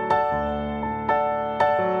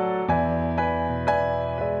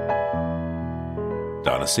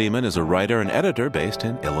 Donna Seaman is a writer and editor based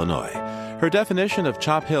in Illinois. Her definition of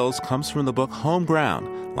chop hills comes from the book Home Ground,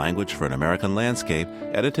 Language for an American Landscape,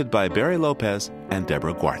 edited by Barry Lopez and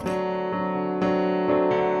Deborah Gwartney.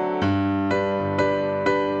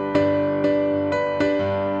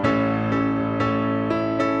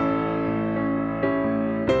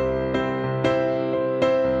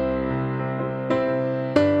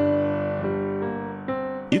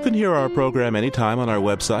 You can hear our program anytime on our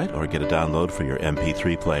website or get a download for your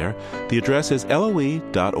MP3 player. The address is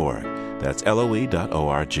loe.org. That's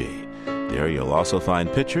loe.org. There you'll also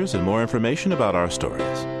find pictures and more information about our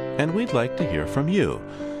stories. And we'd like to hear from you.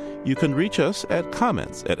 You can reach us at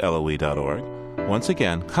comments@loe.org. Once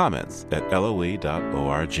again,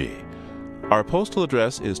 comments@loe.org. Our postal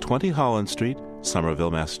address is 20 Holland Street,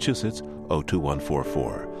 Somerville, Massachusetts,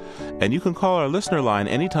 02144. And you can call our listener line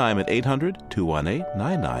anytime at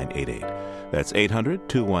 800-218-9988. That's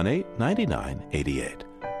 800-218-9988.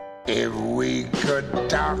 If we could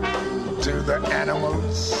talk to the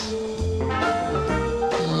animals,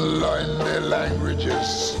 learn their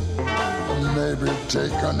languages, maybe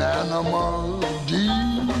take an animal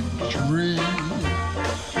each week.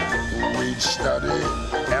 We'd study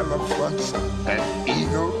elephants and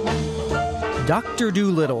eagles. Dr.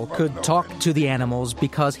 Dolittle could talk to the animals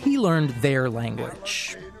because he learned their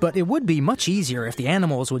language. But it would be much easier if the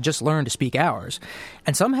animals would just learn to speak ours.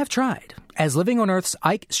 And some have tried, as Living on Earth's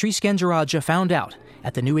Ike Sriskandarajah found out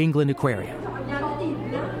at the New England Aquarium.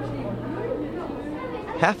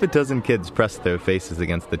 Half a dozen kids pressed their faces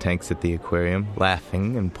against the tanks at the aquarium,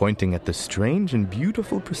 laughing and pointing at the strange and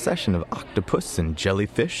beautiful procession of octopus and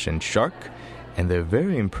jellyfish and shark. And they're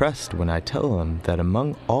very impressed when I tell them that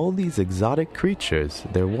among all these exotic creatures,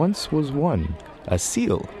 there once was one, a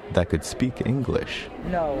seal, that could speak English.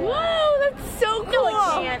 No. Whoa, that's so cool.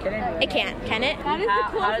 No, it can't. Can it? That is the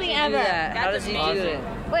coolest thing ever. How does he do it?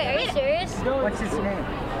 Wait, are you serious? What's his name?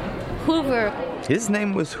 Hoover. His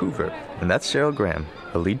name was Hoover, and that's Cheryl Graham,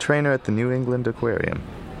 a lead trainer at the New England Aquarium.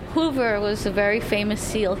 Hoover was a very famous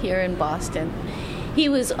seal here in Boston. He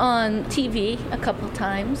was on TV a couple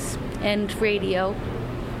times and radio,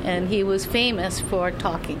 and he was famous for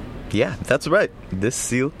talking. Yeah, that's right. This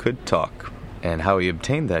seal could talk. And how he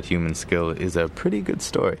obtained that human skill is a pretty good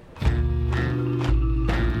story.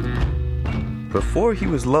 Before he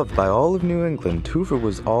was loved by all of New England, Hoover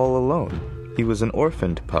was all alone. He was an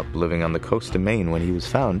orphaned pup living on the coast of Maine when he was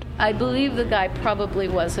found. I believe the guy probably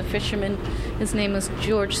was a fisherman. His name was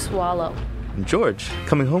George Swallow. George,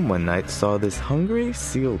 coming home one night, saw this hungry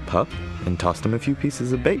seal pup and tossed him a few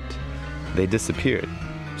pieces of bait. They disappeared,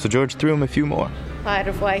 so George threw him a few more. Part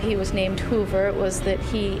of why he was named Hoover was that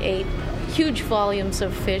he ate huge volumes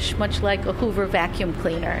of fish, much like a Hoover vacuum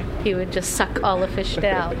cleaner. He would just suck all the fish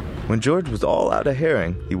down. When George was all out of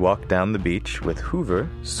herring, he walked down the beach with Hoover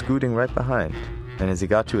scooting right behind. And as he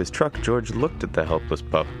got to his truck, George looked at the helpless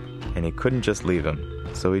pup, and he couldn't just leave him.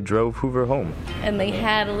 So he drove Hoover home. And they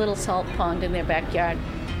had a little salt pond in their backyard,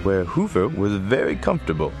 where Hoover was very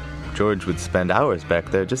comfortable. George would spend hours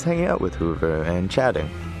back there just hanging out with Hoover and chatting.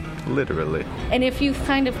 Literally. And if you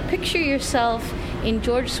kind of picture yourself in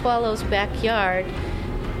George Swallow's backyard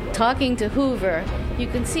talking to Hoover, you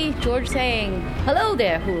can see George saying, "Hello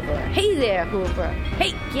there, Hoover. Hey there, Hoover.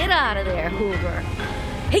 Hey, get out of there, Hoover.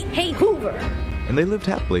 Hey, Hoover." And they lived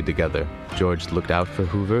happily together. George looked out for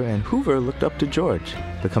Hoover, and Hoover looked up to George,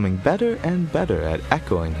 becoming better and better at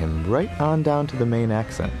echoing him right on down to the Maine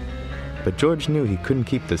accent. But George knew he couldn't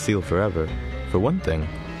keep the seal forever. For one thing,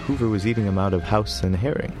 Hoover was eating him out of house and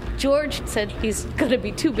herring. George said he's going to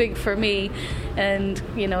be too big for me, and,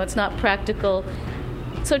 it's not practical.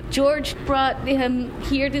 So George brought him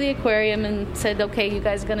here to the aquarium and said, "Okay, you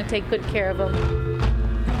guys are going to take good care of him."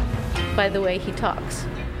 By the way he talks.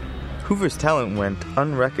 Hoover's talent went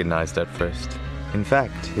unrecognized at first. In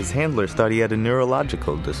fact, his handlers thought he had a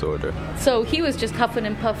neurological disorder. So he was just huffing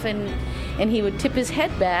and puffing, and he would tip his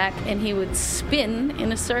head back, and he would spin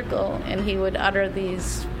in a circle, and he would utter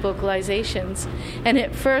these vocalizations. And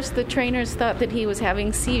at first, the trainers thought that he was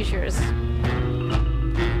having seizures.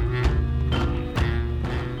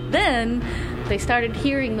 Then they started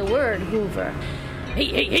hearing the word Hoover.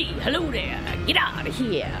 Hey, hello there, get out of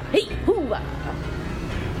here. Hey, Hoover.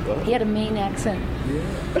 He had a Maine accent.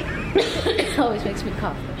 Yeah. Always makes me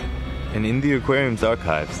cough. And in the aquarium's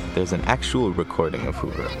archives, there's an actual recording of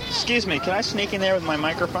Hoover. Excuse me, can I sneak in there with my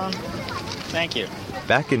microphone? Thank you.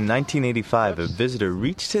 Back in 1985, a visitor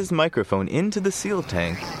reached his microphone into the seal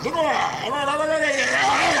tank.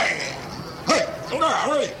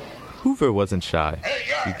 Hoover wasn't shy.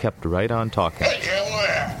 He kept right on talking.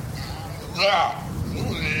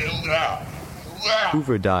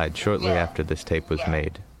 Hoover died shortly after this tape was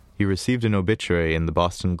made. He received an obituary in the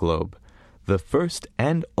Boston Globe, the first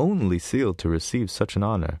and only seal to receive such an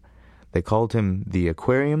honor. They called him the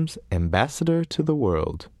aquarium's ambassador to the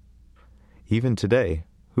world. Even today,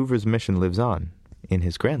 Hoover's mission lives on in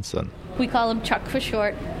his grandson. We call him Chuck for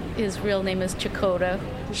short. His real name is Chakotah.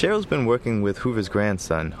 Cheryl's been working with Hoover's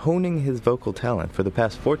grandson, honing his vocal talent for the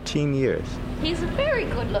past 14 years. He's a very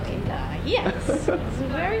good-looking guy, yes. He's a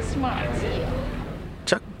very smart seal.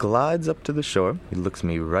 Chuck glides up to the shore. He looks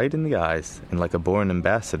me right in the eyes, and like a born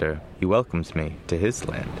ambassador, he welcomes me to his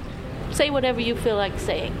land. Say whatever you feel like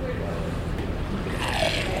saying.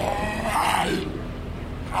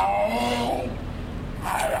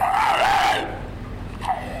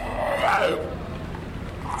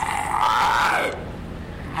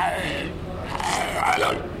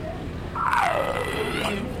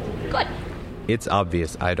 Good. It's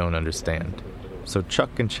obvious I don't understand. So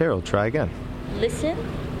Chuck and Cheryl try again. Listen.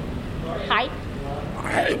 Hi.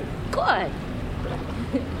 Good.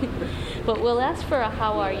 But we'll ask for a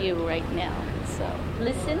how are you right now. So,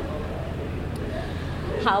 listen.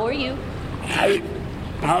 How are you?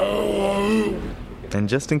 And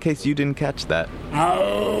just in case you didn't catch that,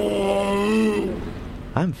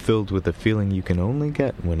 I'm filled with the feeling you can only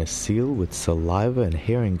get when a seal with saliva and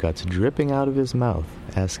herring guts dripping out of his mouth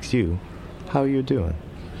asks you how you're doing.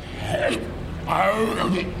 Good.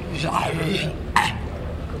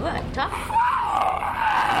 Talk.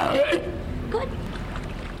 Good.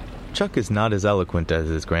 Chuck is not as eloquent as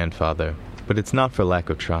his grandfather, but it's not for lack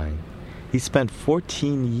of trying. He spent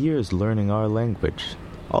 14 years learning our language.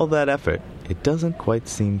 All that effort, it doesn't quite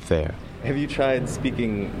seem fair. Have you tried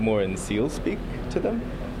speaking more in seal speak to them?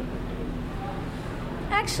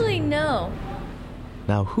 Actually, no.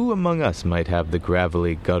 Now, who among us might have the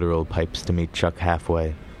gravelly, guttural pipes to meet Chuck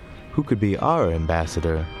halfway? Who could be our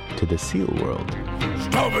ambassador to the seal world?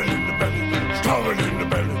 Starving in the belly, starving in the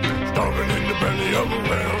belly, starving in the belly of a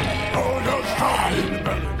whale. Oh, no, starving in the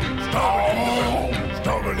belly, starving in the belly,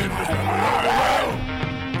 starving in the belly of a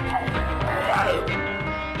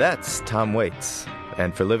whale. That's Tom Waits.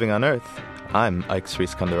 And for Living on Earth, I'm Ike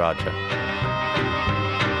Sriskandarajah.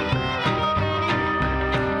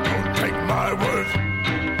 Don't take my word,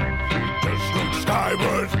 just look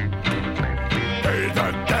skyward. Pay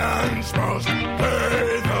the dance mouse,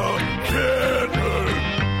 pay the kidder.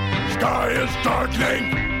 Sky is darkening,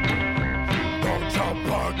 dogs are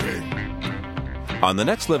barking. On the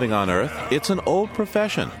next Living on Earth, it's an old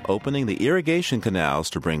profession, opening the irrigation canals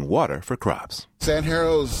to bring water for crops. Sand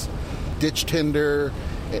harrows, ditch tender.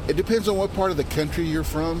 It depends on what part of the country you're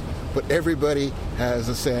from, but everybody has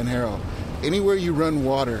a sand harrow. Anywhere you run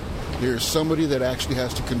water, there's somebody that actually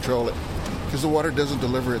has to control it, because the water doesn't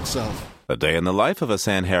deliver itself. A day in the life of a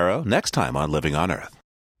sand harrow, next time on Living on Earth.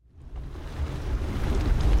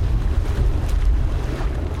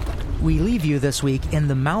 We leave you this week in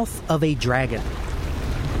the mouth of a dragon.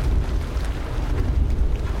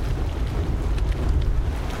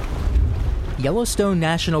 Yellowstone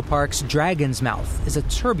National Park's Dragon's Mouth is a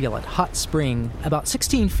turbulent hot spring about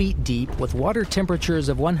 16 feet deep with water temperatures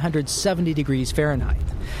of 170 degrees Fahrenheit.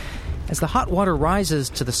 As the hot water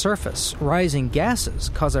rises to the surface, rising gases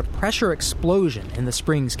cause a pressure explosion in the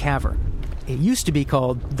spring's cavern. It used to be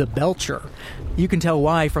called the Belcher. You can tell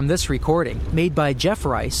why from this recording, made by Jeff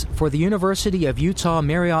Rice for the University of Utah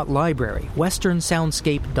Marriott Library,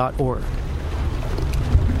 westernsoundscape.org.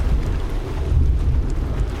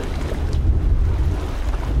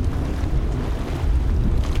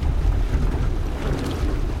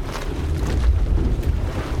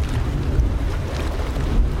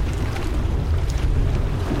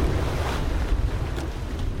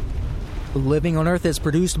 Living on Earth is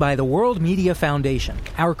produced by the World Media Foundation.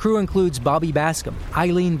 Our crew includes Bobby Bascom,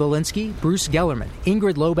 Eileen Belinsky, Bruce Gellerman,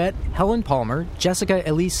 Ingrid Lobet, Helen Palmer, Jessica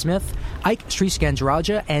Elise Smith, Ike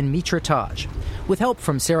Sriskandarajah, and Mitra Taj. With help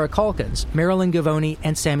from Sarah Calkins, Marilyn Gavoni,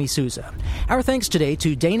 and Sammy Souza. Our thanks today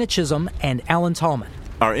to Dana Chisholm and Alan Tallman.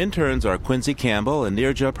 Our interns are Quincy Campbell and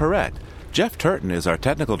Nirja Paret. Jeff Turton is our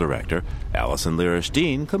technical director. Allison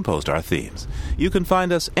Lirish-Dean composed our themes. You can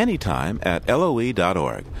find us anytime at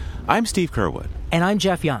LOE.org. I'm Steve Curwood. And I'm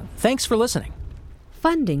Jeff Young. Thanks for listening.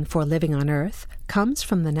 Funding for Living on Earth comes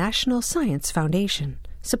from the National Science Foundation,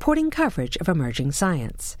 supporting coverage of emerging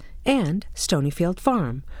science, and Stonyfield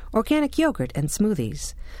Farm, organic yogurt and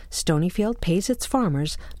smoothies. Stonyfield pays its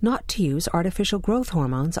farmers not to use artificial growth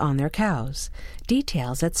hormones on their cows.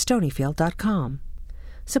 Details at stonyfield.com.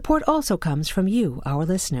 Support also comes from you, our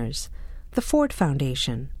listeners, the Ford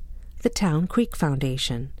Foundation, the Town Creek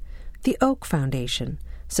Foundation, the Oak Foundation,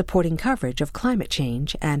 supporting coverage of climate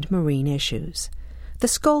change and marine issues, the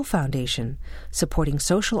Skoll Foundation, supporting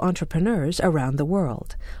social entrepreneurs around the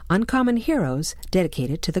world, uncommon heroes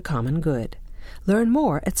dedicated to the common good. Learn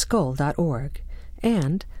more at skoll.org,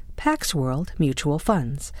 and Pax World Mutual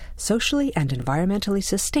Funds, socially and environmentally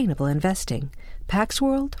sustainable investing. Pax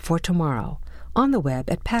World for tomorrow. On the web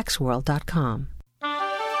at paxworld.com.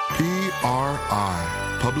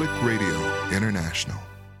 PRI, Public Radio International.